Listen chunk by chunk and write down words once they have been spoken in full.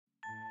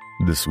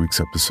This week's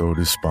episode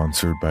is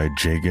sponsored by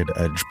Jagged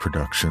Edge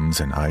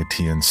Productions and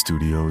ITN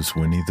Studios'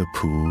 Winnie the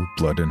Pooh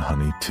Blood and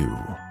Honey 2,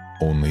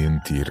 only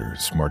in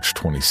theaters March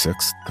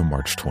 26th to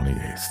March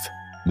 28th.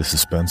 The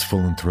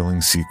suspenseful and thrilling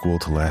sequel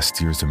to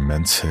last year's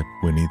immense hit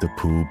Winnie the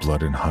Pooh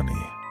Blood and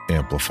Honey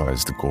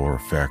amplifies the gore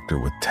factor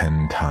with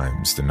 10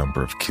 times the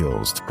number of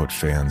kills to put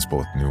fans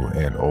both new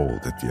and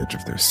old at the edge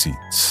of their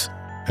seats.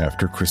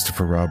 After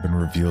Christopher Robin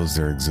reveals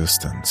their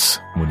existence,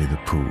 Winnie the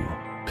Pooh,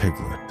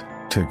 Piglet,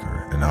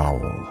 Tigger, and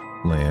Owl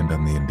land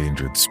on the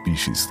endangered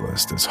species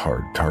list as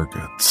hard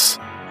targets.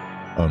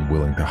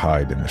 Unwilling to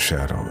hide in the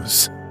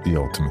shadows, the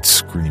Ultimate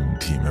Scream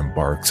Team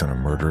embarks on a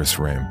murderous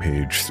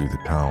rampage through the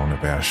town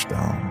of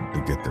Ashdown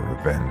to get their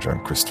revenge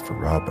on Christopher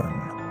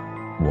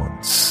Robin,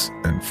 once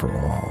and for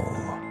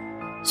all.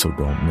 So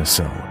don't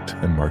miss out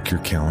and mark your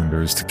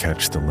calendars to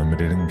catch the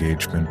limited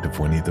engagement of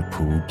Winnie the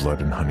Pooh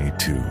Blood and Honey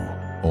 2,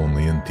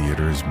 only in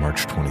theaters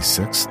March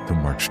 26th to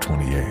March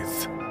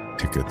 28th.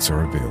 Tickets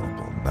are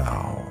available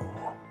now.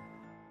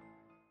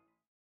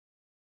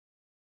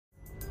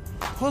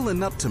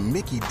 Pulling up to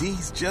Mickey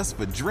D's just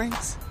for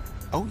drinks?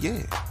 Oh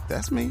yeah,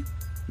 that's me.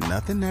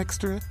 Nothing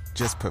extra,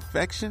 just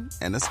perfection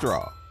and a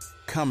straw.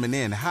 Coming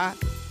in hot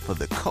for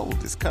the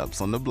coldest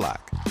cups on the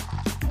block.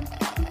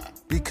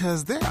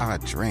 Because there are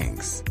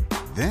drinks.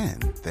 Then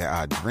there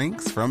are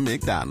drinks from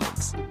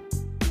McDonald's.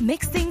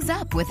 Mix things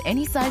up with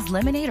any size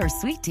lemonade or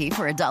sweet tea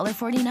for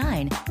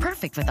 $1.49.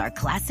 Perfect with our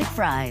classic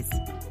fries.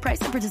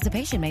 Price and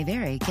participation may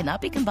vary. Cannot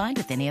be combined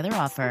with any other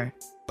offer.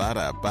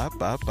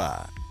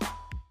 Ba-da-ba-ba-ba.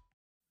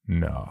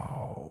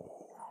 No.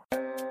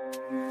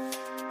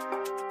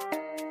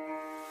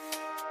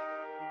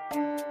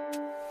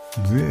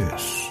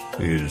 This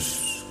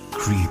is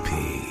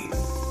Creepy,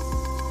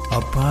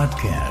 a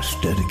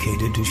podcast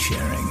dedicated to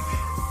sharing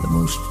the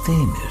most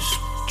famous,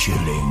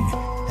 chilling,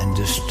 and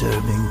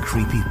disturbing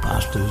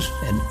creepypastas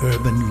and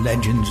urban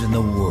legends in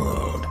the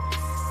world.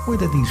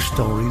 Whether these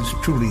stories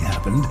truly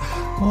happened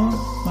or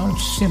are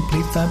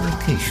simply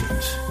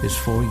fabrications is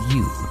for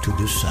you to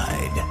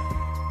decide.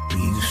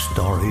 These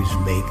stories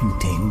may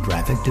contain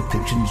graphic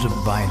depictions of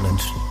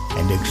violence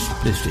and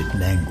explicit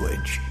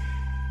language.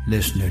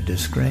 Listener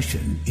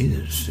discretion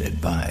is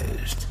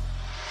advised.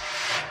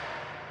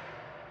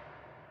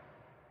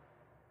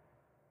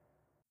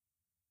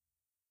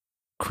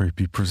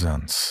 Creepy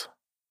presents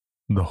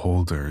The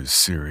Holders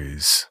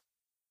series.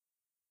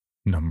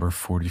 Number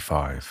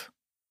 45.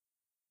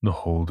 The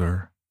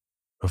Holder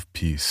of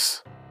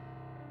Peace.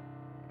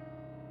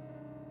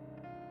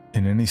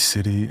 In any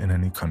city, in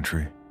any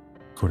country,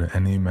 go to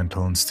any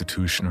mental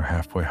institution or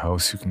halfway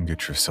house you can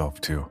get yourself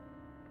to.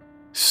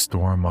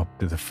 Storm up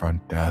to the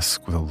front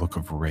desk with a look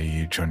of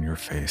rage on your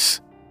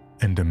face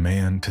and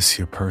demand to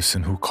see a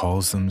person who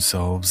calls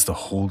themselves the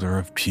Holder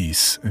of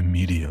Peace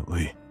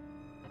immediately.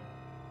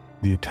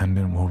 The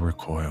attendant will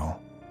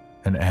recoil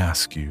and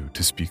ask you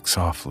to speak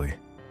softly.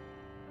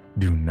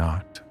 Do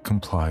not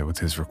comply with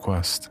his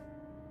request.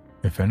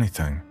 If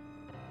anything,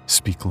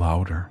 speak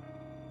louder,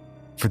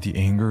 for the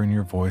anger in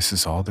your voice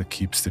is all that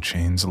keeps the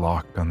chains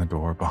locked on the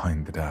door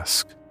behind the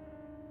desk.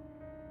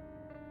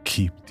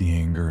 Keep the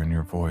anger in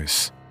your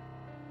voice.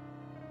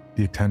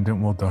 The attendant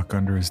will duck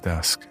under his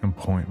desk and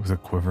point with a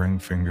quivering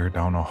finger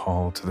down a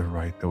hall to the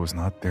right that was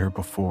not there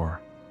before.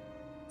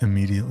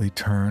 Immediately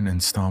turn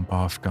and stomp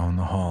off down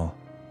the hall.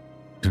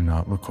 Do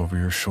not look over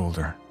your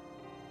shoulder,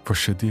 for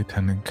should the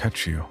attendant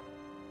catch you,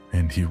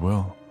 and he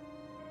will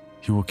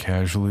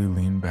casually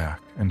lean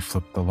back and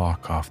flip the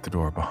lock off the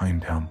door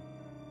behind him.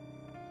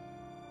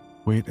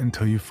 Wait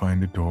until you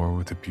find a door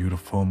with a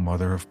beautiful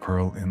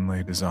mother-of-pearl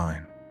inlay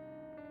design.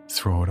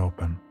 Throw it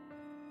open,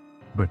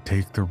 but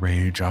take the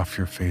rage off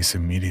your face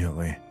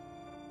immediately.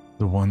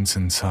 The ones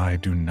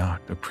inside do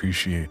not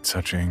appreciate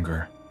such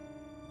anger.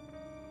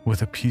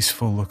 With a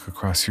peaceful look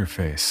across your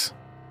face,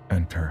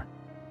 enter.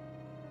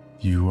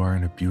 You are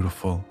in a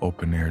beautiful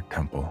open-air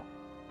temple,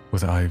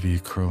 with ivy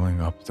curling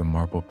up the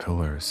marble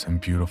pillars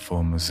and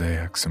beautiful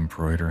mosaics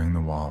embroidering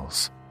the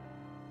walls.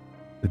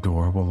 The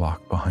door will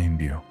lock behind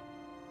you.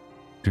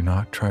 Do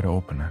not try to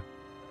open it,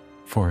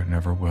 for it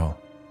never will,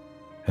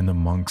 and the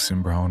monks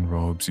in brown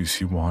robes you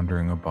see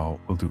wandering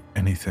about will do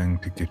anything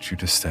to get you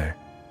to stay,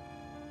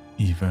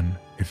 even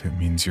if it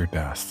means your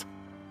death.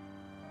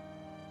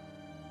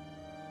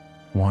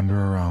 Wander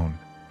around.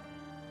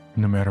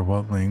 No matter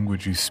what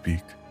language you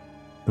speak,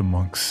 the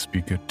monks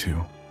speak it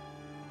too.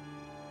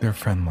 They're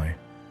friendly,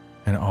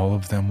 and all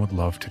of them would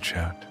love to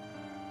chat,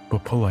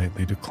 but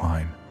politely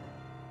decline.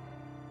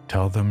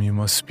 Tell them you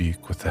must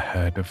speak with the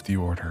head of the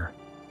order.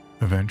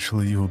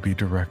 Eventually you will be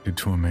directed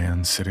to a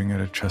man sitting at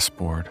a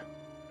chessboard,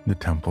 the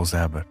temple's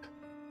abbot.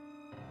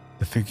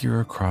 The figure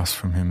across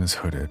from him is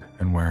hooded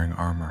and wearing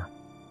armor.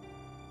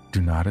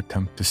 Do not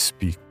attempt to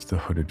speak to the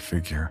hooded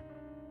figure,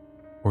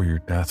 or your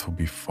death will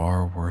be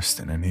far worse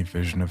than any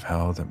vision of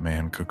hell that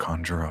man could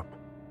conjure up.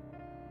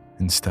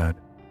 Instead,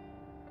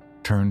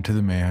 turn to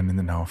the man in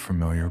the now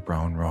familiar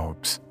brown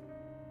robes.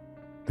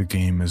 The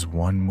game is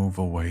one move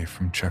away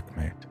from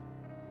checkmate.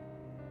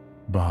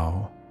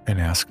 Bow and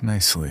ask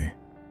nicely,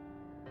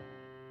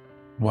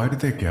 Why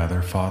did they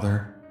gather,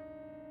 Father?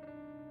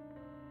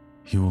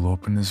 He will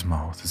open his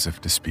mouth as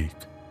if to speak,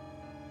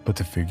 but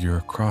the figure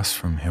across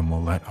from him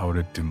will let out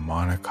a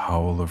demonic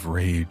howl of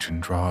rage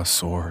and draw a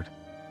sword.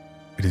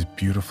 It is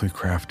beautifully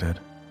crafted,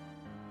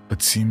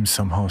 but seems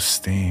somehow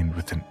stained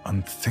with an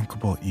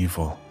unthinkable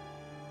evil.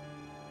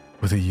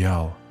 With a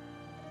yell,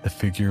 the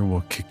figure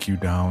will kick you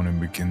down and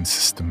begin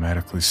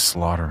systematically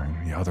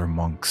slaughtering the other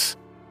monks.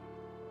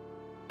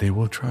 They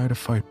will try to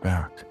fight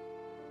back,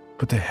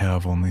 but they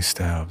have only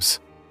staves,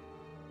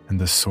 and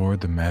the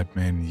sword the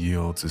madman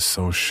yields is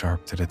so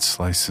sharp that it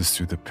slices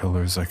through the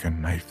pillars like a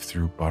knife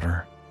through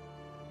butter.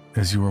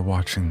 As you are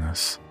watching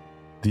this,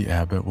 the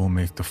abbot will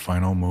make the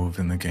final move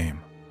in the game.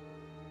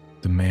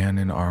 The man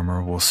in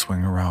armor will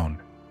swing around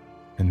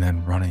and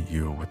then run at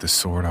you with the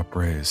sword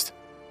upraised.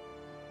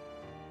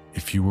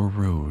 If you were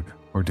rude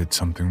or did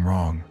something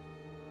wrong,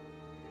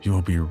 you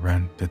will be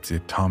rent at the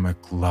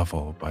atomic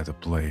level by the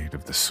blade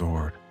of the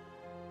sword,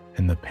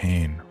 and the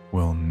pain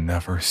will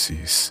never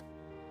cease.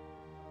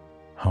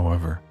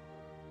 However,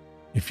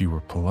 if you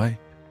were polite,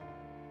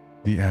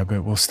 the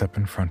abbot will step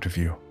in front of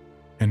you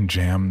and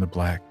jam the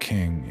Black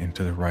King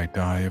into the right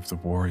eye of the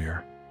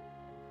warrior.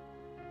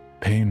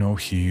 Pay no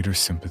heed or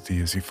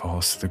sympathy as he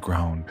falls to the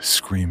ground,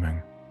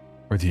 screaming,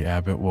 or the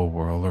abbot will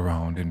whirl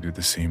around and do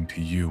the same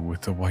to you with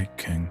the White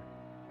King.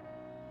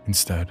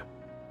 Instead,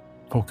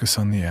 focus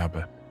on the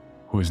abbot,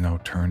 who is now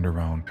turned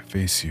around to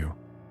face you.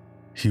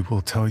 He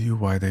will tell you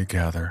why they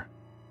gather.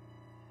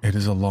 It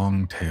is a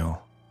long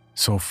tale,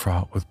 so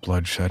fraught with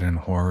bloodshed and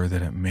horror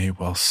that it may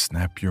well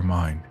snap your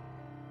mind.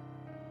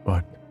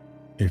 But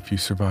if you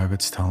survive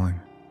its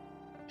telling,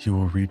 he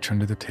will reach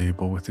under the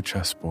table with the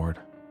chessboard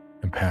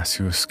and pass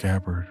you a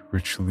scabbard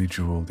richly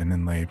jeweled and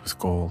inlaid with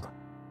gold.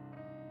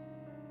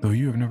 Though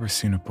you have never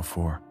seen it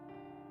before,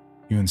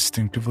 you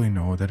instinctively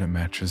know that it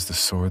matches the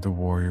sword the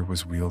warrior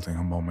was wielding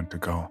a moment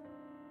ago.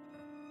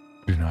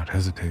 Do not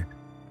hesitate.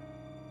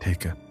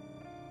 Take it.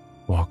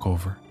 Walk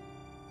over.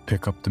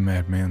 Pick up the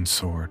madman's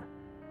sword.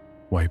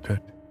 Wipe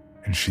it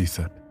and sheath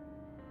it.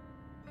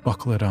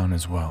 Buckle it on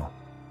as well.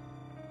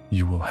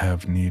 You will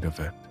have need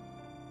of it.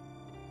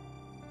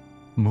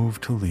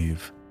 Move to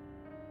leave,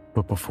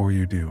 but before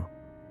you do,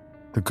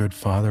 the good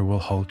father will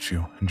halt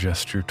you and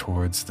gesture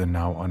towards the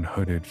now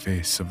unhooded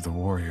face of the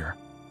warrior.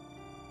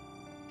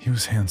 He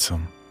was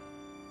handsome,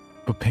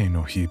 but pay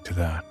no heed to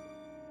that.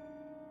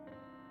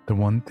 The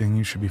one thing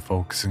you should be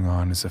focusing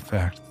on is the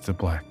fact that the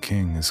Black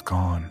King is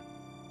gone.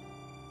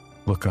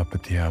 Look up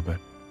at the abbot,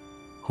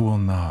 who will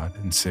nod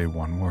and say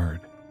one word.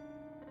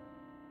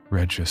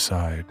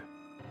 Regicide.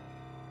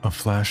 A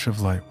flash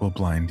of light will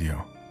blind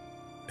you,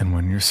 and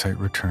when your sight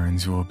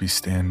returns, you will be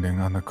standing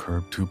on the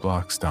curb 2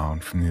 blocks down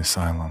from the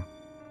asylum.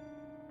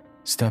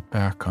 Step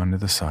back onto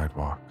the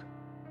sidewalk.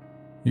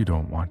 You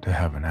don't want to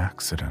have an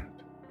accident.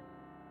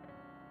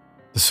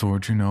 The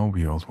sword you now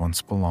wield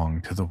once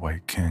belonged to the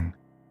White King.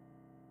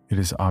 It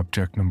is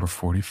object number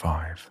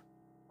 45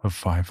 of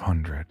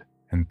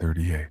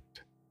 538.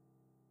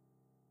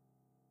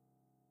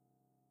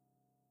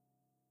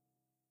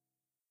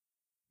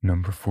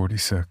 Number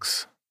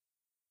 46.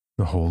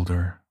 The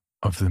holder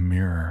of the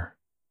mirror.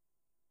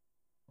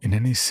 In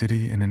any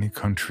city in any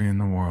country in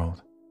the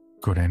world,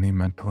 go to any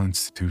mental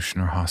institution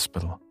or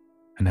hospital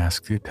and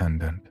ask the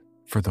attendant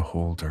for the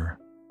holder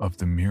of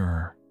the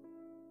mirror.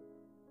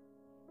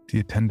 The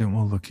attendant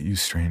will look at you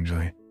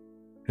strangely,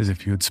 as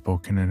if you had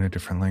spoken in a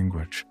different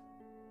language.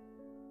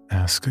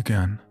 Ask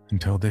again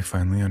until they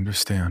finally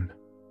understand,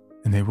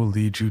 and they will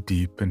lead you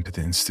deep into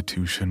the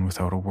institution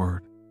without a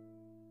word.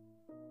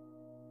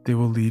 They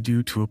will lead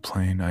you to a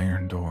plain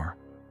iron door,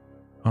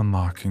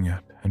 unlocking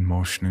it and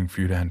motioning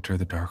for you to enter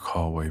the dark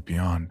hallway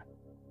beyond.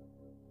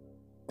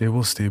 They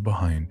will stay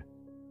behind,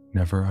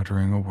 never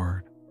uttering a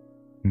word,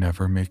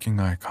 never making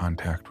eye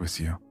contact with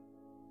you.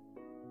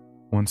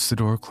 Once the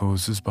door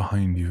closes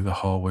behind you, the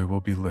hallway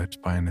will be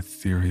lit by an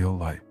ethereal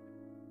light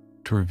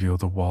to reveal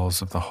the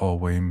walls of the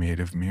hallway made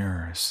of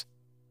mirrors.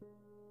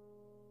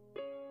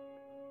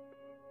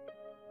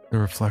 The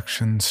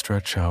reflections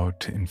stretch out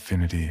to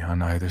infinity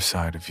on either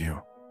side of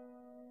you,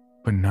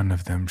 but none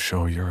of them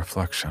show your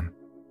reflection.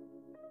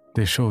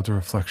 They show the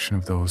reflection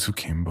of those who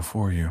came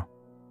before you.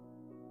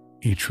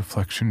 Each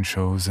reflection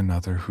shows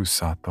another who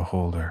sought the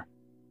holder.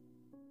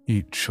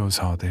 Each shows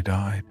how they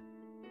died.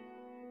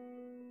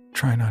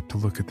 Try not to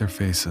look at their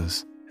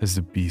faces as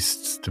the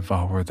beasts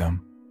devour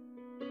them.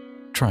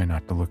 Try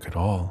not to look at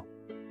all.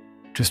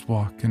 Just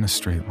walk in a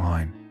straight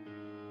line.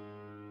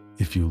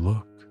 If you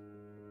look,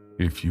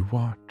 if you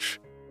watch,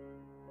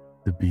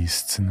 the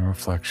beasts in the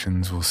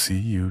reflections will see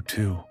you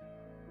too,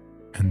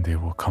 and they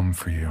will come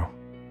for you.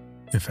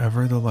 If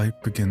ever the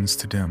light begins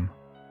to dim,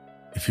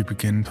 if you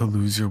begin to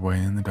lose your way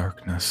in the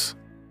darkness,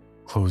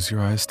 close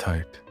your eyes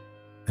tight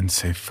and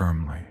say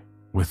firmly,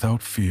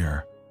 without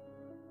fear,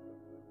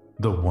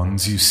 "The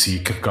ones you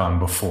seek have gone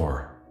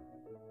before."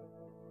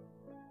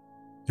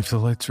 If the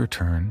lights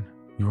return,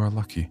 you are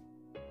lucky,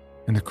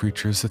 and the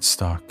creatures that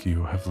stalk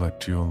you have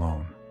let you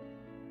alone.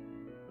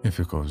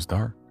 If it goes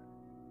dark,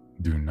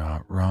 do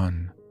not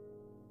run.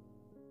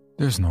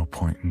 There's no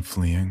point in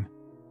fleeing,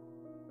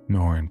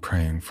 nor in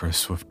praying for a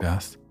swift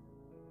death.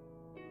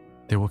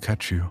 They will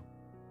catch you,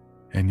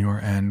 and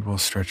your end will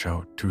stretch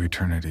out to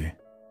eternity.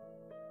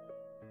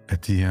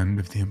 At the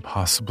end of the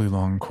impossibly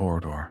long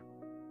corridor,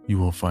 you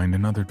will find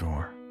another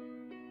door,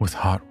 with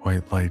hot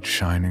white light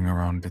shining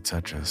around its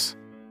edges.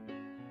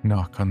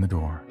 Knock on the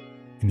door,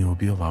 and you will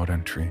be allowed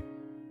entry.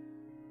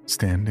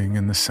 Standing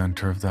in the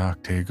center of the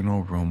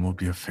octagonal room will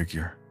be a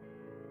figure,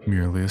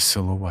 merely a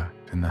silhouette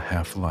in the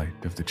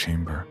half-light of the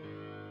chamber.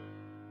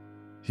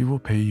 He will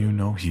pay you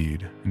no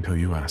heed until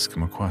you ask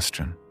him a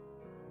question.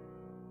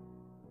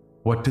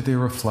 What do they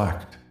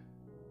reflect?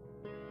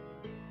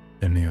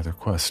 Any other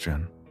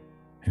question,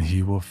 and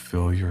he will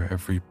fill your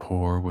every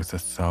pore with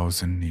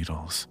 1,000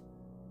 needles,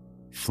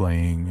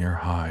 flaying your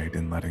hide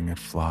and letting it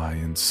fly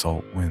in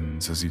salt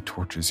winds as he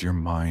tortures your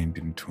mind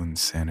into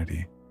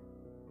insanity,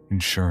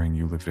 ensuring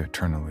you live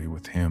eternally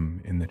with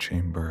him in the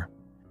chamber,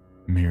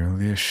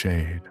 merely a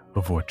shade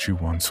of what you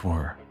once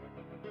were.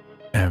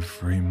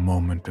 Every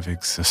moment of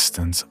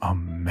existence a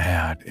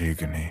mad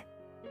agony.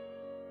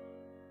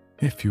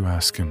 If you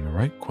ask him the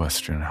right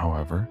question,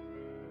 however,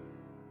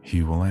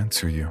 he will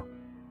answer you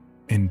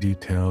in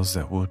details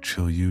that will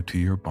chill you to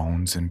your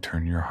bones and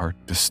turn your heart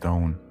to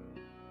stone.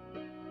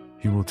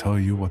 He will tell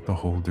you what the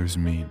holders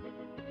mean,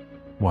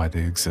 why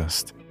they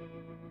exist,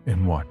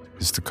 and what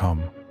is to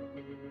come.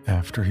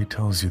 After he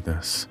tells you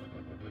this,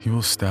 he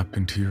will step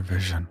into your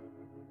vision,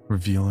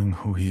 revealing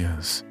who he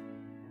is.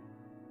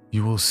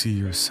 You will see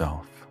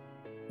yourself,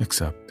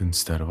 except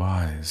instead of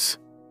eyes,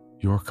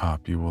 your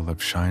copy will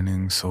have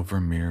shining silver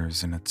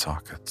mirrors in its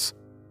sockets.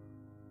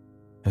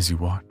 As you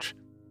watch,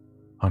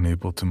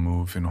 unable to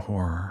move in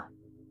horror,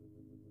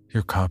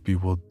 your copy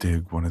will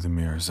dig one of the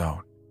mirrors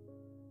out,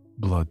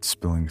 blood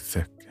spilling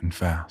thick and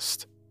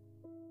fast.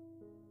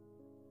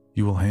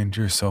 You will hand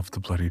yourself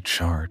the bloodied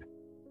shard,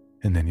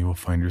 and then you will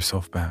find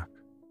yourself back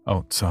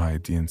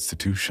outside the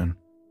institution.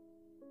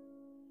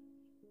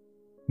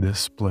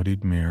 This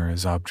bloodied mirror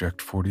is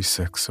object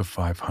 46 of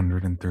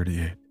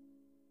 538.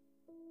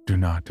 Do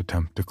not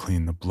attempt to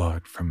clean the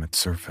blood from its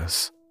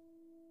surface,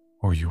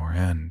 or your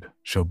end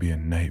shall be a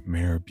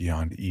nightmare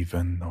beyond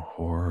even the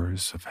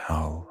horrors of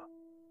hell.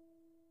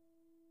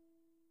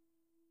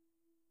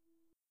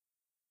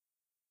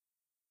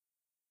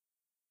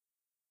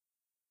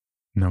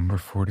 Number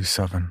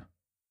 47.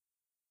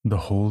 The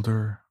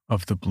Holder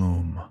of the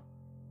Bloom.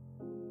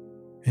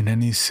 In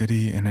any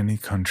city, in any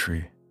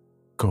country,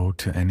 go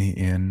to any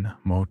inn,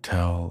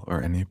 motel,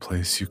 or any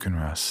place you can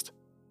rest.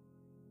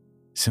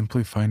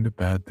 Simply find a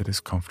bed that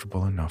is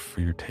comfortable enough for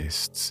your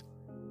tastes.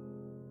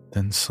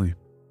 Then sleep.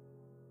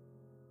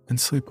 And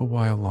sleep a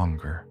while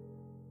longer.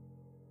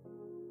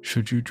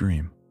 Should you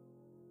dream,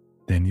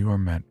 then you are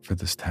meant for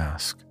this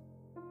task.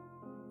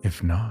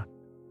 If not,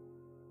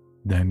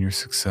 then your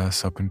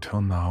success up until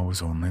now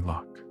was only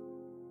luck.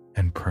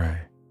 And pray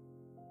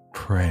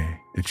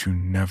that you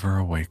never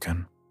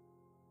awaken.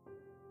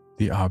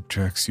 The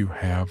objects you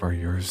have are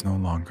yours no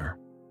longer,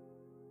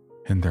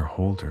 and their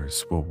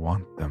holders will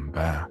want them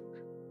back.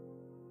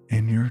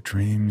 In your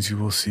dreams, you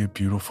will see a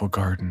beautiful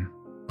garden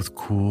with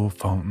cool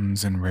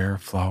fountains and rare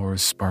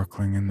flowers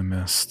sparkling in the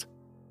mist.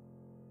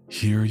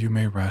 Here you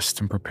may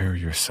rest and prepare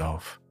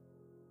yourself.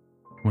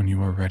 When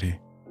you are ready,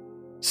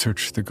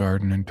 search the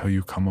garden until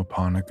you come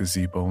upon a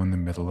gazebo in the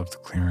middle of the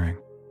clearing.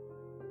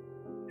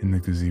 In the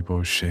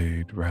gazebo's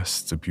shade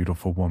rests a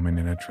beautiful woman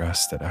in a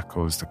dress that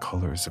echoes the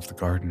colors of the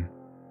garden.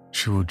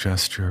 She will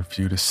gesture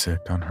for you to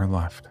sit on her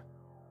left.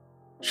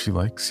 She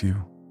likes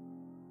you,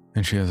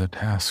 and she has a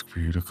task for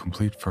you to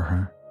complete for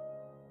her.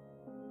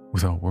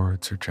 Without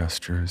words or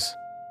gestures,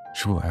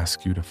 she will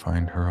ask you to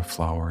find her a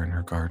flower in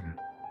her garden.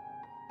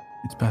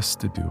 It's best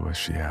to do as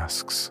she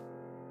asks.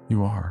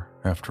 You are,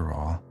 after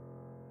all,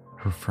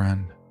 her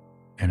friend,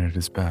 and it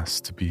is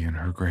best to be in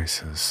her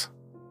graces.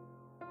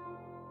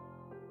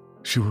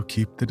 She will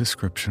keep the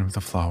description of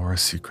the flower a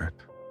secret.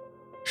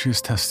 She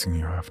is testing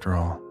you, after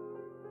all.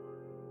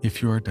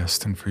 If you are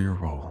destined for your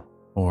role,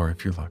 or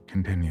if your luck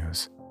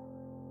continues,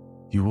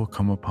 you will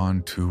come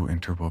upon 2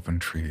 interwoven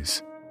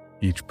trees,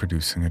 each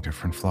producing a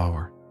different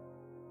flower.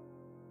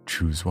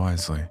 Choose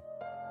wisely,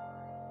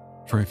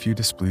 for if you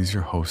displease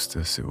your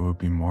hostess, it would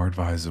be more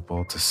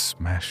advisable to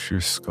smash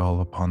your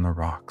skull upon the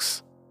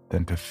rocks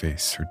than to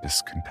face her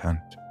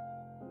discontent.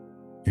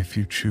 If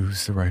you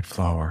choose the right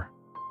flower,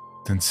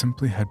 then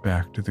simply head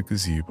back to the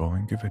gazebo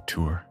and give it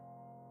to her.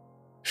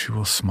 She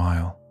will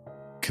smile,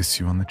 kiss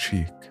you on the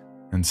cheek,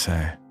 and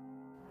say,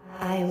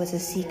 I was a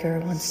seeker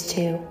once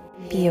too.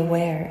 Be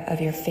aware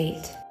of your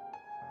fate.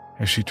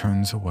 As she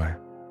turns away,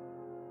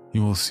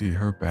 you will see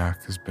her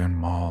back has been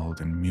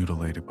mauled and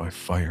mutilated by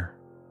fire,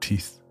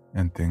 teeth,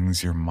 and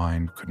things your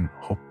mind couldn't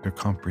hope to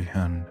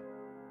comprehend.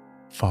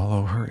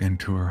 Follow her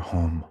into her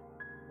home.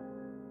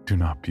 Do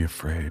not be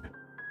afraid.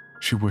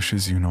 She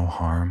wishes you no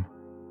harm,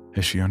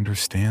 as she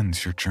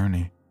understands your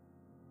journey.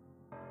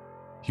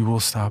 You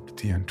will stop at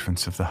the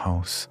entrance of the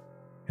house,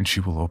 and she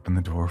will open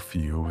the door for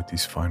you with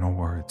these final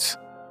words.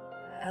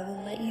 I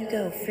will let you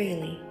go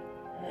freely,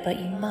 but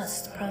you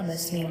must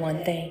promise me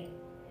one thing.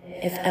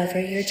 if ever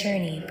your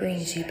journey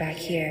brings you back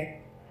here,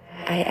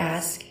 I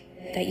ask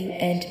that you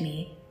end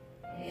me.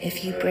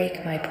 If you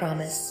break my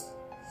promise,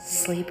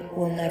 sleep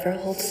will never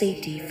hold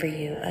safety for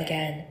you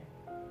again.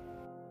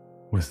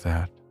 With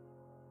that,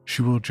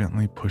 she will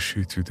gently push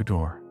you through the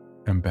door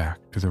and back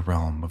to the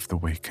realm of the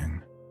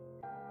waking.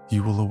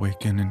 You will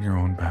awaken in your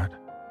own bed.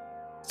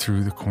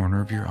 Through the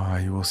corner of your eye,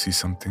 you will see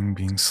something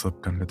being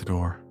slipped under the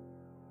door.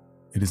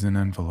 It is an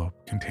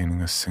envelope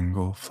containing a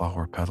single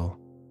flower petal.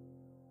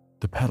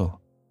 The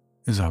petal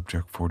is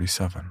Object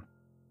 47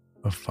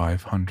 of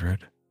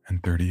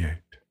 538.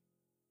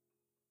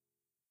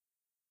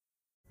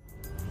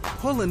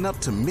 Pulling up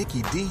to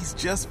Mickey D's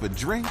just for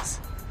drinks?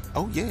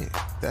 Oh yeah,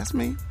 that's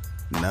me.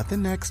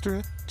 Nothing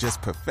extra,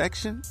 just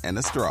perfection and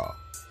a straw.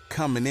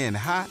 Coming in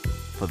hot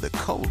for the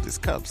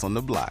coldest cups on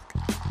the block.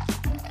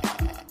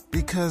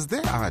 Because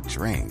there are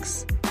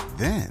drinks.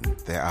 Then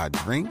there are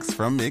drinks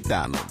from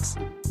McDonald's.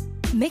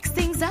 Mix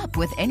things up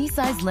with any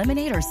size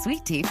lemonade or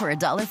sweet tea for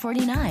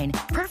 $1.49.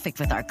 Perfect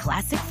with our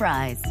classic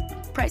fries.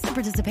 Price and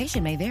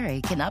participation may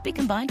vary. Cannot be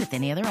combined with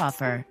any other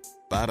offer.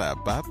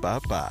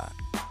 Ba-da-ba-ba-ba.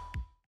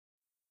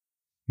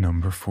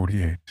 Number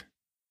 48.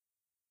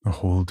 The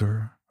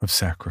Holder of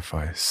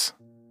Sacrifice.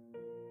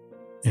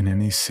 In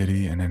any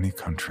city and any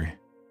country,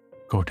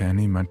 go to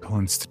any mental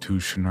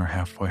institution or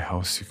halfway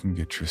house you can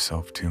get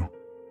yourself to.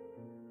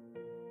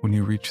 When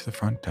you reach the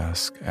front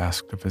desk,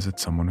 ask to visit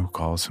someone who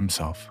calls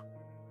himself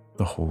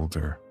the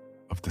Holder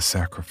of the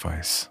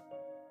Sacrifice.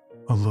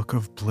 A look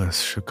of bliss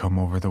should come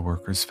over the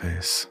worker's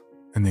face,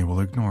 and they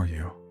will ignore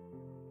you.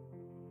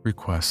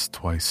 Request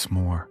twice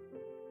more.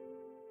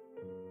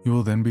 You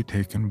will then be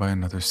taken by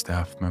another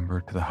staff member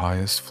to the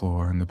highest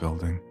floor in the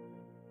building,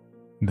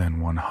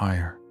 then one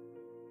higher.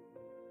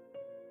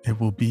 It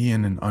will be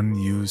in an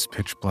unused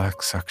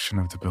pitch-black section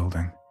of the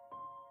building.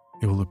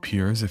 It will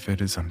appear as if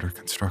it is under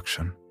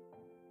construction.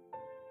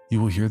 You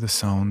will hear the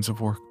sounds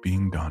of work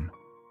being done.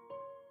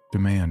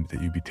 Demand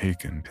that you be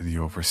taken to the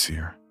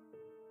overseer.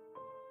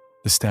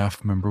 The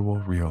staff member will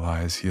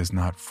realize he has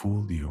not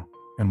fooled you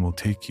and will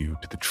take you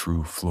to the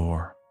true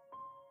floor.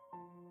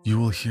 You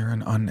will hear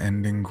an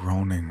unending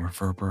groaning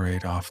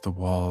reverberate off the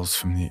walls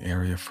from the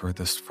area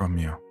furthest from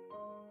you.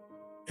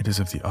 It is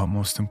of the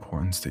utmost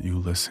importance that you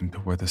listen to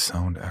where the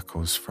sound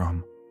echoes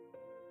from.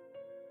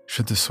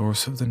 Should the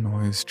source of the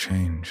noise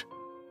change,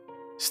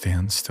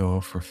 stand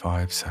still for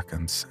 5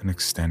 seconds and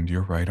extend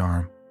your right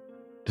arm,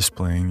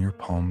 displaying your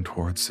palm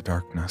towards the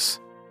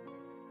darkness.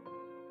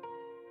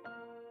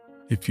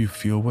 If you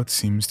feel what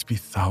seems to be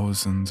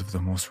thousands of the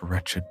most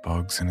wretched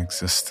bugs in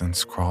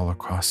existence crawl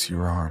across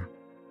your arm,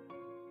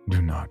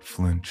 do not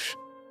flinch.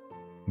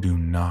 Do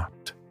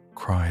not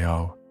cry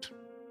out.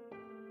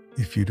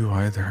 If you do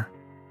either,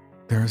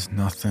 there is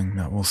nothing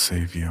that will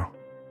save you.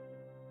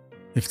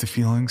 If the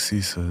feeling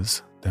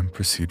ceases, then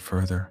proceed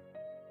further.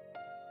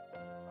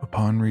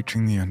 Upon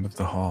reaching the end of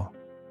the hall,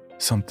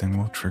 something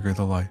will trigger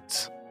the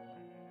lights.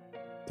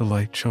 The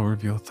light shall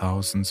reveal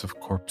thousands of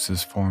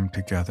corpses formed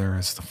together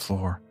as the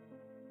floor,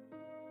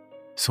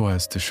 so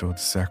as to show the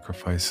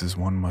sacrifices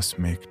one must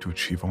make to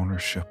achieve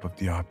ownership of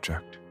the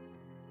object.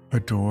 A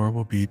door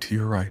will be to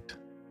your right.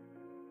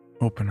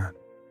 Open it.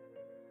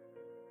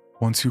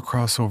 Once you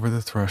cross over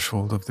the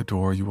threshold of the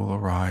door, you will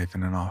arrive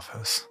in an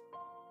office.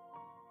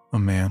 A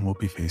man will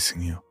be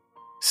facing you,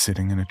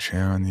 sitting in a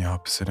chair on the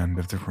opposite end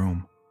of the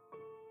room.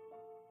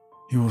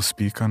 He will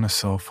speak on a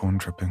cell phone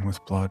dripping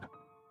with blood,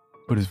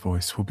 but his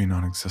voice will be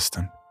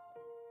non-existent.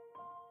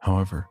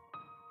 However,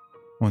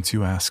 once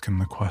you ask him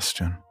the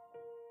question,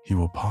 he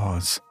will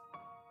pause.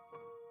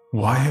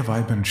 "Why have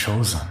I been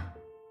chosen?"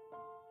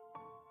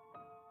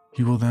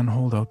 He will then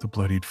hold out the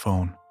bloodied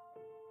phone.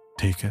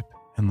 Take it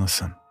and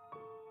listen.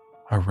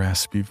 A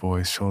raspy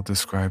voice shall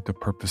describe the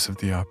purpose of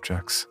the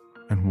objects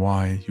and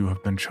why you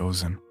have been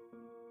chosen,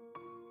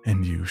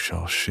 and you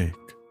shall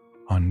shake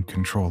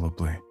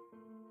uncontrollably.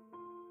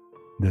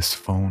 This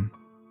phone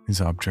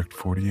is Object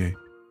 48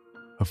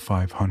 of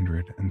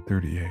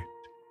 538.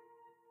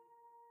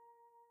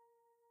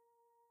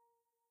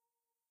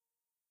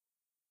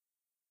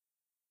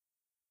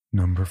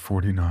 Number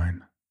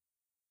 49.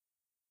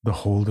 The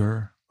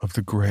Holder of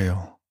the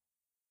Grail.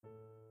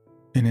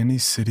 In any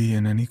city,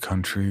 in any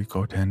country,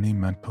 go to any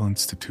mental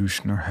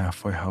institution or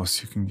halfway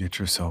house you can get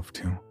yourself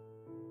to.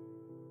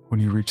 When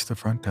you reach the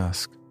front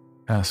desk,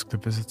 ask to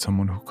visit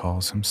someone who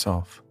calls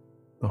himself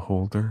the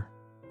Holder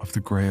of the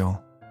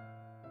Grail.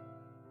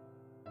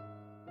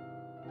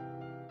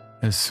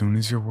 As soon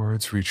as your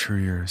words reach her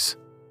ears,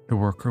 the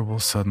worker will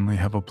suddenly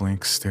have a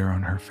blank stare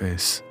on her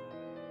face.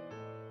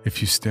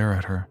 If you stare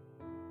at her,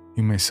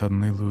 you may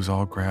suddenly lose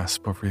all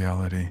grasp of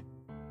reality.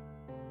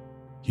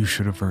 You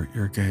should avert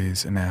your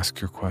gaze and ask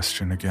your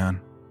question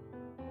again.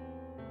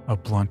 A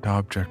blunt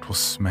object will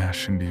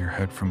smash into your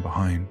head from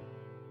behind,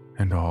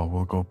 and all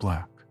will go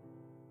black.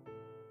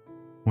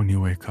 When you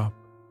wake up,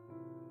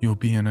 you'll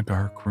be in a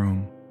dark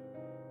room.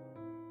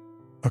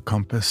 A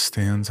compass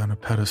stands on a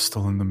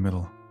pedestal in the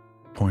middle,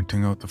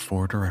 pointing out the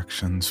 4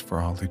 directions for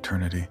all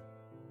eternity.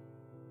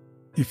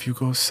 If you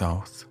go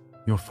south,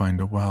 you'll find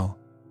a well.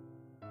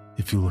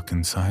 If you look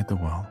inside the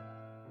well,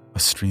 a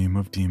stream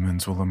of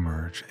demons will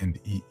emerge and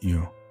eat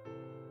you.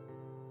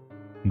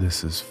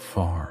 This is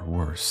far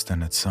worse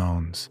than it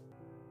sounds,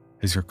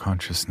 as your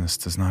consciousness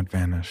does not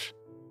vanish,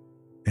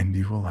 and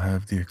you will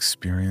have the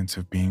experience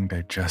of being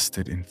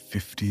digested in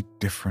 50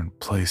 different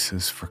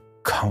places for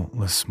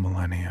countless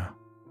millennia.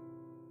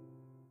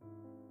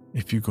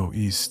 If you go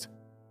east,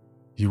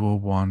 you will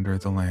wander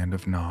the land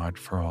of Nod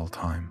for all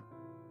time.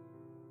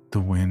 The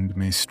wind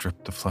may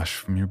strip the flesh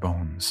from your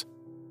bones,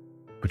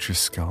 but your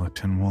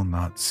skeleton will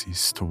not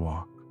cease to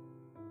walk.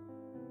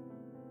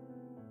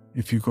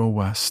 If you go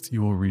west,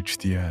 you will reach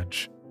the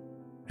edge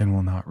and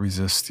will not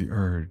resist the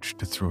urge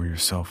to throw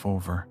yourself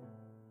over.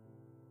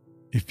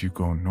 If you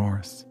go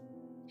north,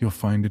 you'll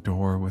find a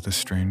door with a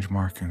strange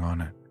marking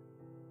on it.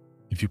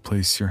 If you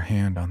place your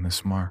hand on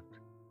this mark,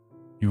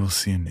 you will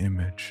see an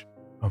image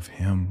of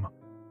him.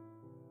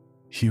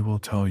 He will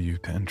tell you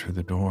to enter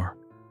the door.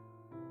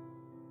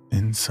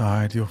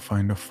 Inside, you'll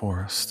find a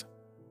forest.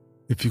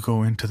 If you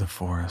go into the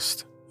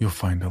forest, you'll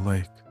find a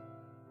lake.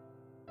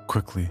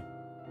 Quickly,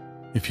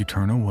 if you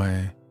turn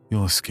away,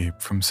 you'll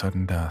escape from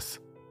sudden death,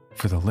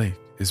 for the lake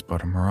is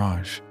but a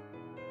mirage,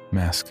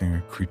 masking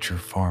a creature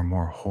far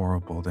more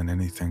horrible than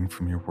anything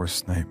from your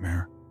worst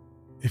nightmare.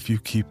 If you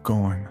keep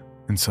going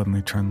and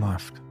suddenly turn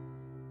left,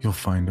 you'll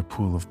find a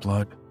pool of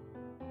blood.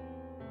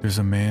 There's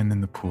a man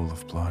in the pool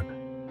of blood,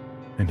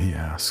 and he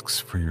asks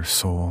for your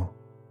soul.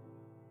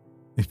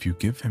 If you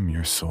give him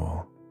your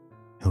soul,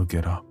 he'll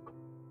get up.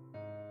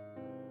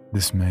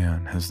 This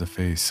man has the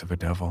face of a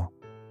devil,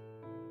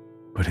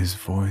 but his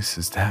voice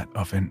is that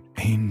of an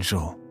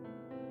angel.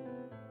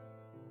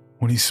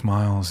 When he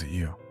smiles at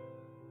you,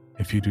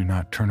 if you do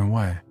not turn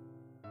away,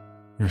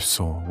 your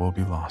soul will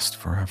be lost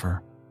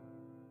forever.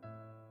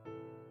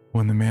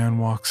 When the man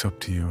walks up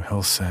to you,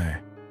 he'll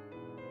say,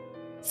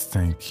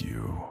 "Thank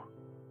you,"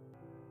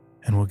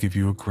 and will give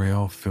you a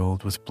grail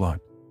filled with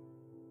blood.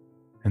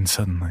 And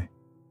suddenly,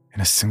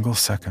 in a single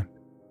second,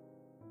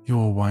 you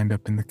will wind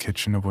up in the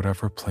kitchen of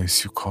whatever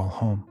place you call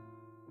home.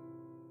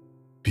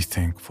 Be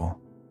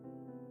thankful.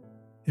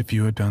 If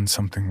you had done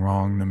something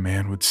wrong, the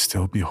man would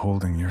still be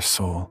holding your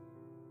soul,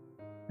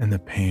 and the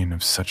pain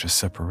of such a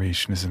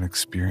separation is an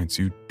experience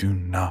you do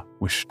not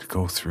wish to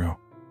go through.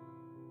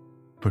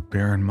 But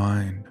bear in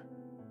mind,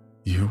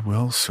 you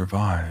will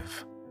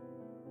survive.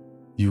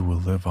 You will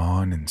live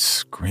on in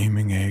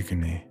screaming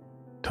agony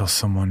till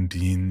someone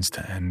deigns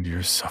to end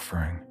your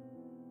suffering.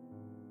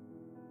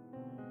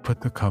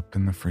 Put the cup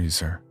in the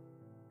freezer.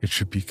 It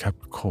should be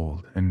kept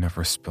cold and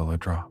never spill a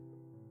drop,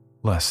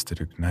 lest it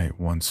ignite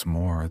once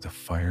more the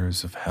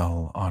fires of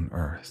hell on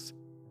earth.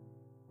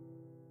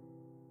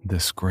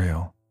 This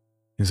grail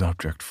is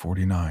Object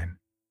 49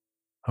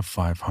 of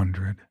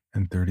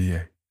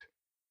 538.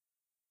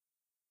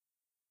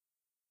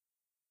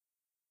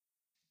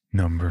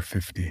 Number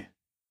 50.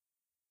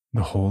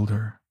 The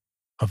Holder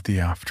of the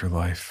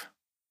Afterlife.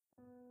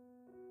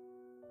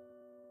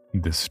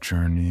 This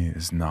journey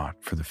is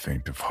not for the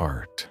faint of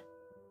heart,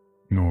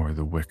 nor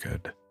the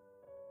wicked.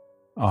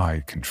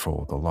 I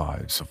control the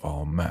lives of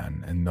all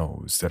men and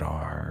those that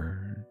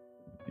are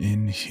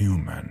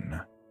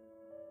inhuman.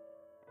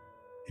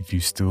 If you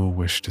still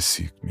wish to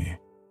seek me,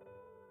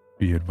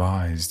 be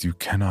advised you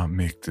cannot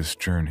make this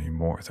journey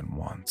more than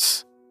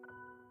once.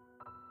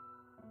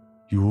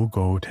 You will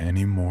go to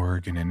any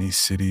morgue in any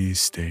city,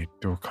 state,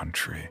 or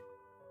country.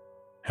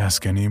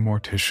 Ask any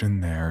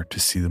mortician there to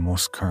see the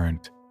most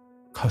current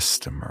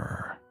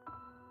customer.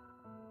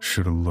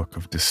 Should a look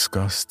of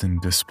disgust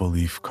and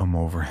disbelief come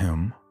over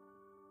him,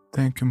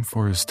 thank him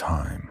for his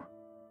time.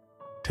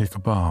 Take a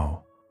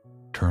bow,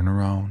 turn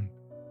around,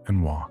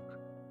 and walk.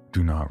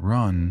 Do not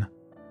run.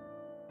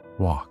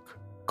 Walk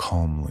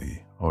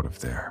calmly out of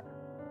there.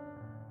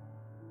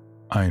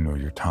 I know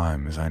your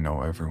time as I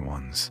know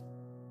everyone's,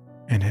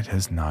 and it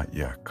has not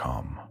yet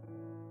come.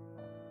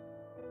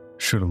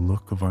 Should a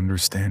look of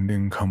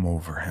understanding come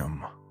over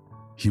him,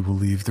 he will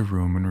leave the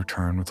room and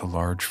return with a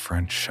large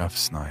French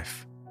chef's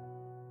knife,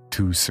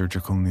 2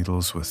 surgical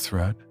needles with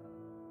thread,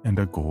 and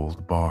a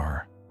gold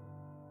bar.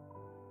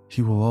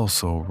 He will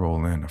also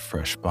roll in a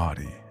fresh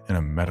body and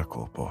a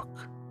medical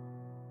book.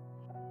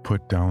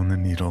 Put down the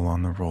needle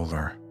on the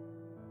roller,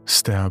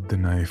 stab the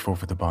knife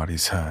over the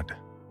body's head,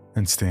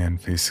 and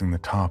stand facing the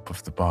top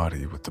of the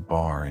body with the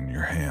bar in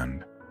your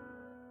hand.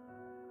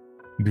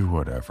 Do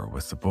whatever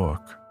with the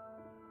book.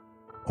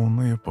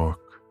 Only a book.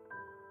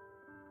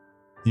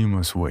 You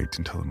must wait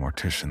until the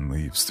mortician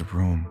leaves the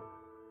room,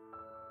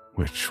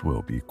 which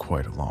will be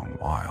quite a long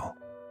while.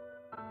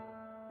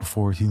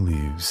 Before he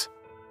leaves,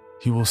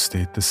 he will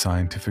state the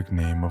scientific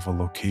name of a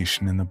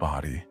location in the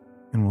body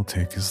and will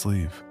take his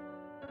leave.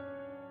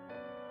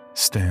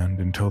 Stand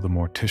until the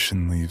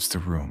mortician leaves the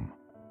room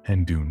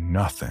and do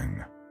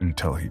nothing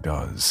until he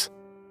does.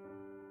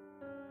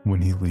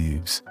 When he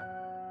leaves,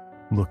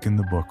 look in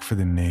the book for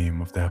the name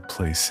of that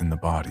place in the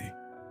body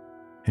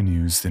and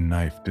use the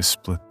knife to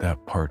split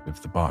that part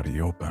of the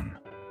body open.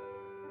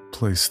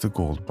 Place the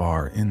gold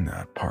bar in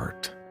that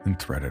part and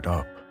thread it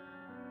up.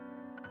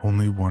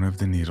 only one of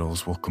the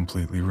needles will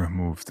completely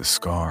remove the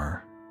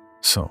scar,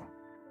 so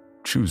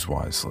choose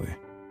wisely.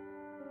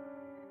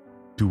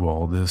 Do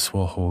all this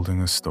while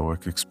holding a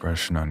stoic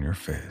expression on your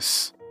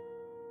face.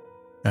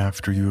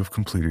 After you have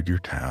completed your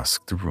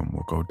task, the room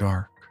will go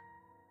dark,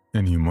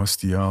 and you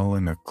must yell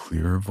in a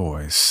clear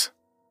voice,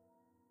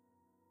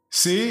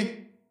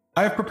 "See,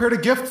 I have prepared a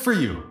gift for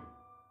you.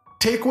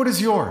 Take what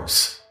is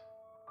yours."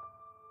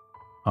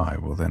 I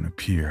will then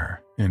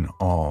appear in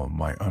all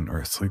my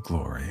unearthly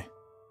glory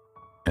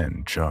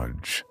and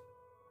judge.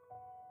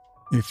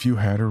 If you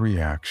had a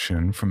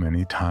reaction from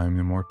any time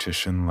the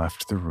mortician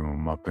left the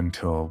room up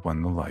until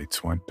when the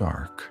lights went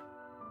dark,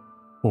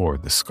 or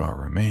the scar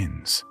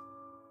remains,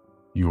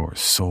 your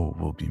soul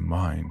will be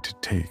mine to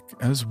take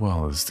as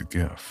well as the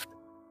gift,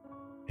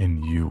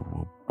 and you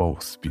will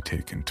both be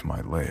taken to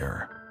my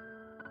lair.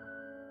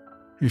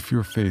 If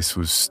your face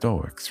was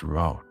stoic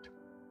throughout,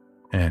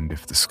 and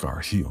if the scar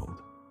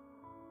healed,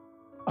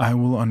 I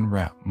will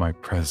unwrap my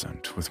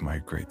present with my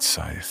great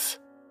scythe,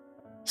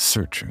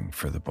 searching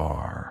for the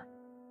bar.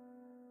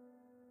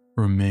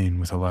 Remain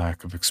with a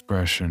lack of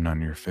expression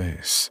on your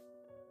face,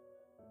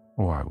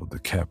 or I will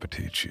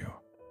decapitate you.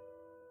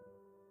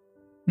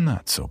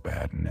 Not so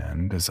bad an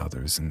end as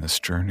others in this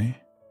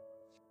journey.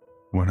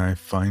 When I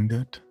find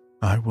it,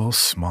 I will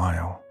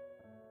smile,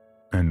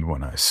 and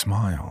when I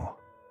smile,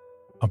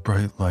 a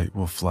bright light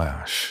will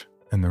flash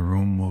and the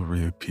room will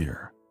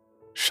reappear,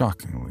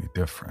 shockingly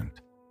different.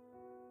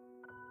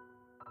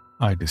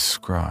 I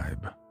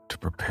describe to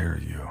prepare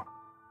you.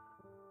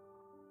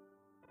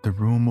 The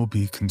room will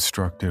be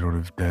constructed out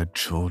of dead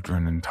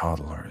children and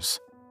toddlers,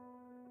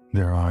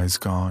 their eyes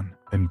gone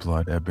and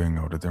blood ebbing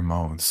out of their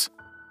mouths.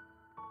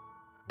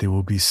 They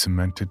will be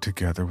cemented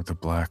together with a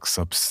black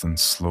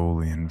substance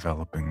slowly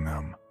enveloping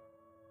them.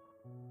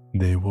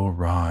 They will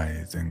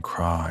writhe and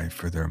cry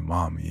for their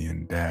mommy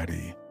and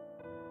daddy.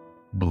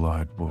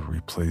 Blood will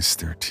replace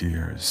their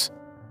tears.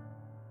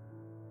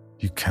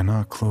 You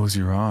cannot close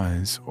your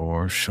eyes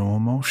or show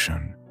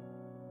emotion,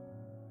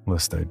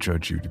 lest I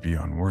judge you to be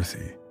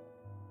unworthy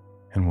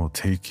and will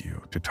take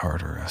you to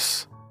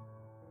Tartarus.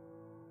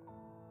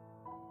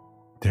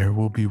 There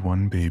will be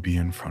one baby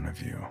in front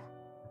of you,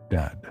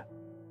 dead,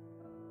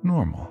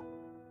 normal,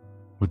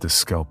 with a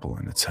scalpel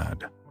in its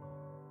head.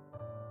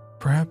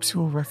 Perhaps you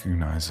will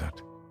recognize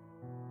it.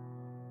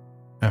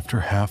 After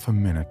half a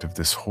minute of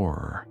this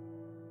horror,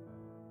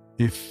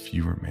 if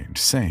you remained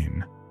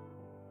sane,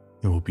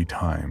 it will be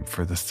time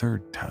for the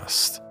third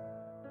test.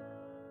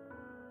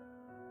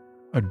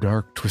 A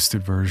dark,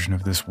 twisted version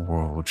of this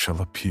world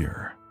shall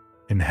appear,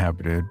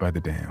 inhabited by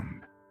the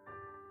damned.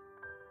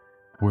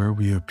 Where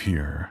we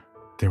appear,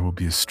 there will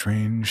be a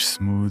strange,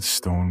 smooth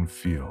stone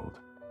field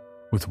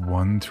with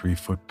one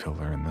 3-foot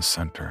pillar in the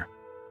center.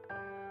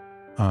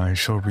 I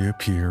shall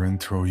reappear and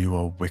throw you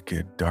a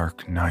wicked,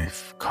 dark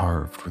knife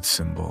carved with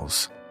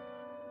symbols.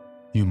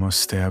 You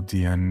must stab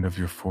the end of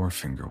your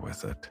forefinger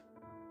with it.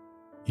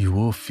 You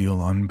will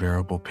feel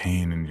unbearable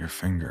pain in your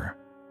finger,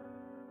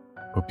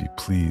 but be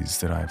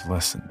pleased that I have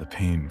lessened the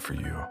pain for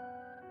you.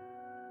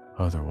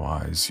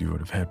 Otherwise, you would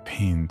have had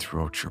pain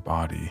throughout your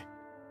body.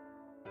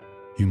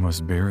 You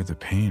must bear the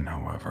pain,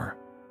 however,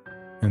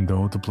 and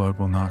though the blood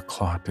will not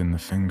clot in the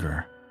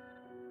finger,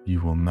 you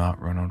will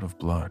not run out of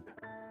blood,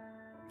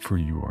 for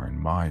you are in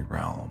my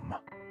realm.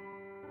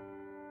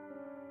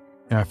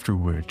 After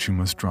which you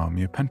must draw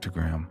me a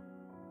pentagram,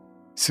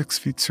 6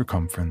 feet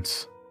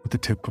circumference, with the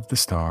tip of the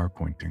star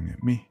pointing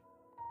at me.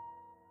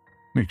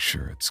 Make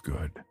sure it's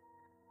good.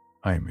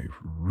 I am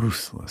a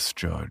ruthless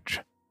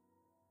judge.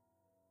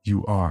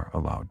 You are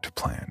allowed to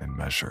plan and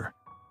measure.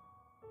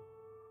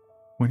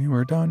 When you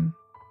are done,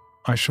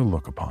 I shall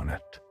look upon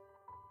it.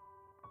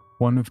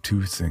 One of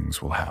 2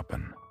 things will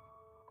happen.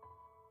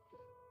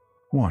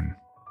 1,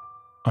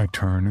 I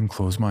turn and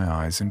close my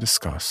eyes in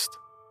disgust.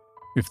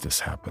 If this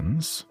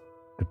happens,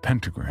 the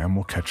pentagram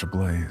will catch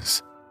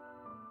ablaze.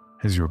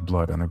 As your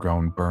blood on the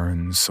ground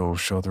burns, so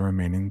shall the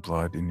remaining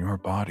blood in your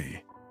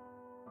body.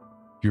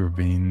 Your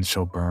veins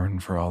shall burn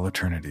for all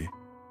eternity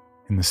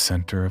in the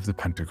center of the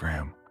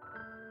pentagram,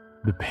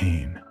 the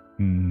pain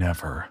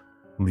never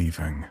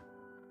leaving.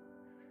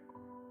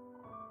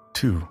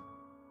 2,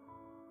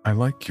 I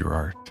like your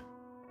art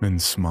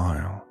and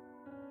smile.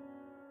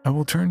 I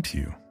will turn to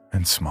you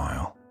and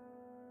smile.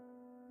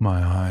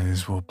 My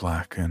eyes will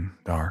blacken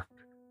dark.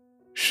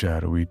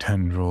 Shadowy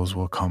tendrils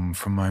will come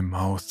from my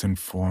mouth and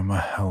form a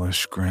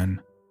hellish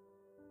grin.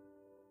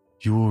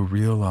 You will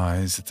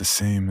realize that the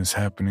same is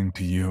happening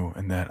to you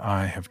and that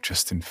I have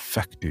just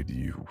infected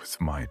you with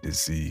my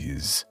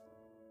disease.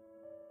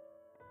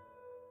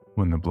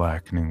 When the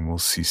blackening will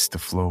cease to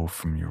flow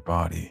from your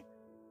body,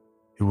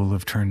 it will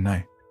have turned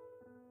night.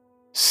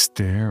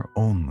 Stare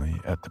only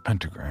at the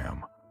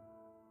pentagram.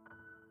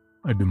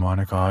 A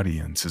demonic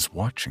audience is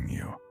watching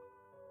you,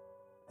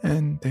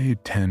 and they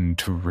tend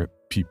to rip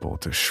people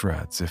to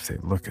shreds if they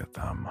look at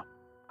them.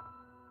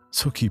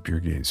 So keep your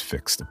gaze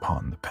fixed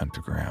upon the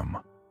pentagram.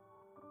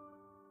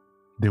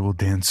 They will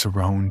dance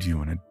around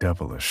you in a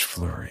devilish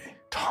flurry,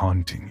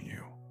 taunting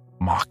you,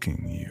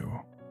 mocking you,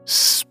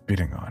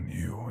 spitting on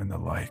you, and the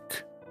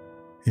like.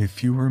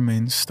 If you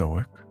remain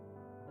stoic,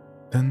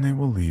 then they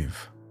will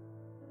leave.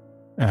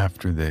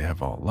 After they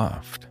have all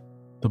left,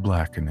 the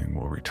blackening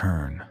will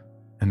return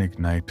and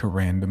ignite a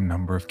random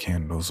number of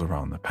candles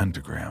around the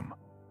pentagram.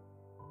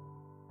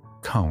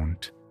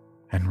 Count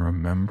and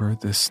remember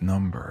this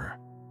number.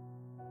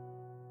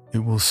 It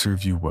will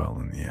serve you well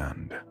in the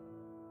end.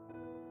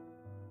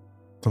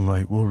 The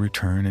light will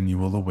return and you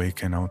will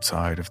awaken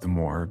outside of the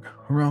morgue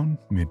around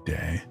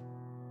midday.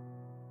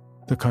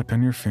 The cut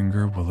on your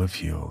finger will have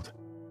healed,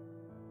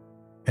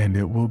 and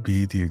it will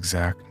be the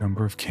exact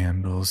number of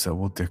candles that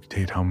will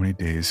dictate how many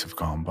days have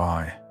gone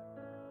by.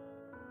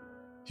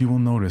 You will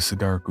notice a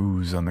dark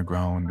ooze on the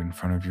ground in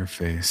front of your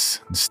face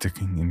and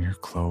sticking in your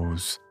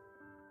clothes.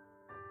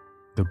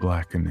 The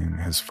blackening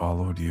has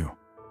followed you.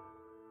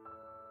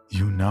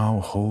 You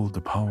now hold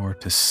the power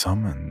to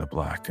summon the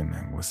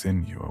blackening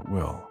within you at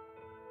will.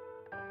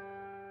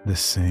 The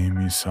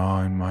same you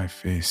saw in my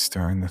face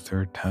during the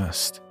third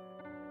test.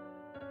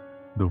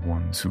 The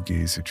ones who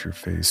gaze at your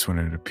face when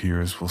it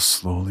appears will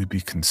slowly be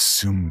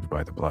consumed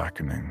by the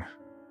blackening,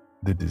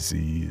 the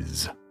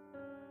disease.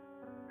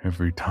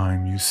 Every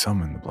time you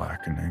summon the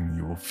blackening,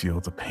 you will feel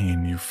the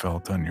pain you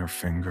felt on your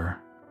finger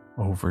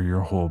over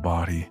your whole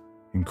body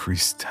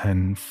increase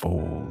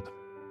tenfold.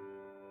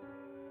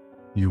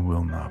 You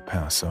will not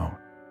pass out,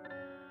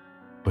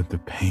 but the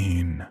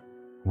pain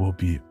will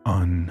be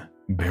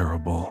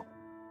unbearable.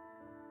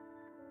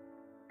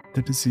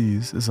 The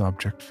disease is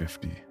Object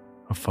 50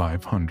 of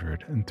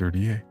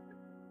 538.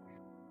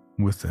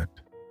 With it,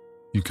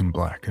 you can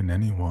blacken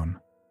anyone,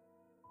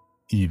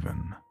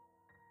 even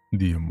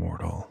the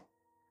immortal.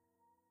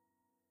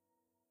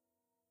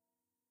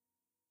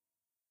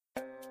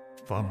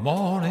 For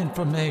more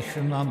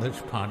information on this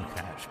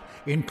podcast,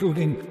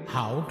 including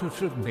how to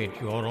submit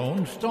your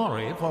own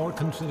story for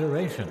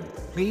consideration,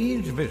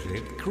 please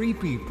visit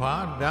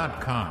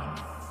creepypod.com.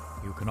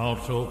 You can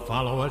also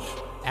follow us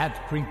at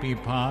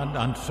CreepyPod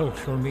on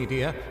social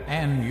media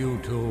and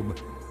YouTube.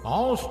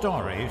 All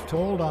stories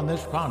told on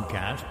this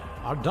podcast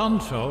are done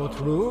so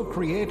through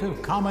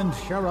Creative Commons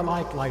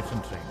Share-alike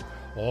licensing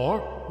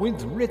or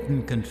with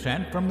written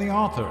consent from the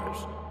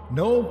authors.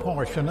 No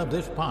portion of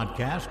this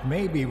podcast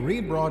may be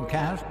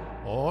rebroadcast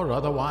or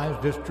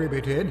otherwise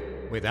distributed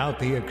without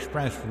the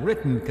express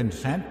written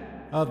consent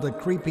of the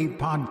Creepy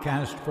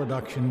Podcast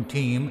production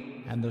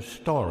team and the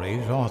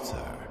story's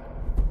author.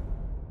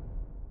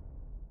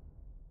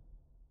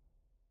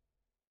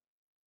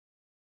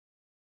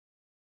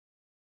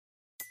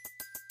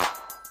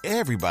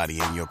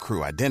 Everybody in your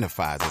crew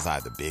identifies as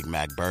either Big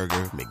Mac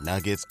Burger,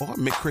 McNuggets, or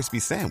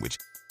McCrispy Sandwich.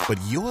 But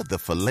you're the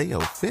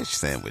Filet-O-Fish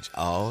Sandwich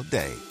all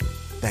day.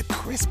 That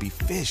crispy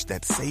fish,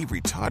 that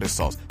savory tartar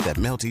sauce, that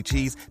melty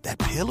cheese, that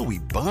pillowy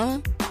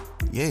bun.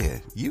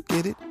 Yeah, you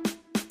get it.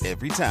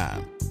 Every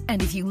time.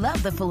 And if you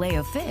love the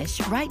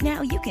Filet-O-Fish, right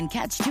now you can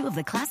catch two of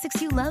the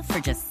classics you love for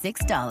just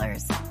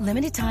 $6.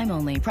 Limited time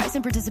only. Price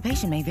and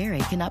participation may vary.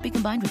 Cannot be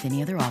combined with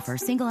any other offer.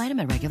 Single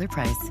item at regular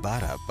price.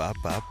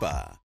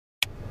 Ba-da-ba-ba-ba.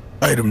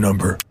 Item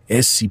number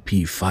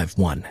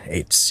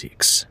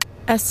SCP-5186.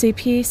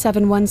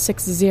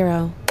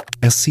 SCP-7160.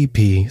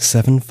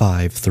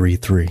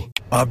 SCP-7533.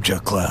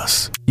 Object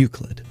Class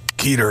Euclid.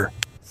 Keter.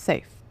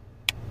 Safe.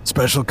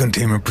 Special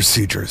Containment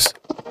Procedures.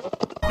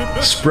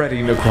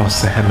 Spreading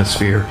across the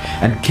hemisphere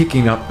and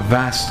kicking up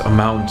vast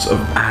amounts of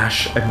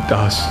ash and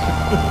dust.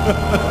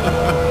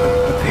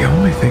 The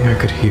only thing I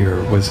could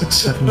hear was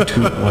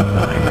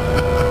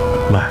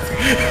 7219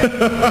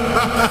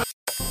 laughing.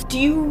 Do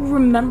you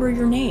remember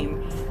your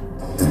name?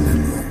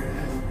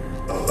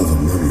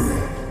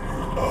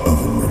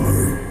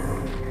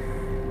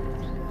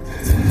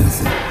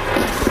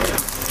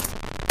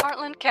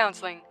 Heartland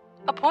Counseling.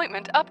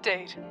 Appointment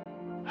update.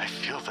 I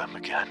feel them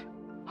again.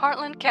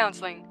 Heartland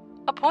Counseling.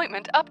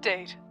 Appointment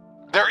update.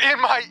 They're in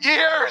my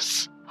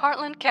ears!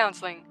 Heartland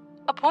Counseling.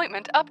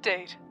 Appointment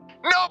update.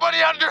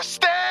 Nobody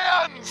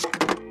understands!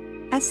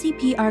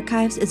 SCP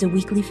Archives is a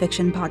weekly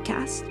fiction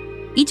podcast.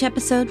 Each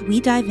episode, we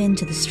dive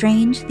into the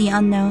strange, the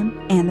unknown,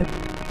 and the...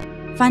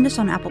 Find us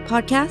on Apple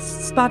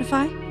Podcasts,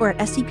 Spotify, or at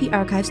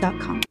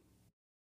scparchives.com.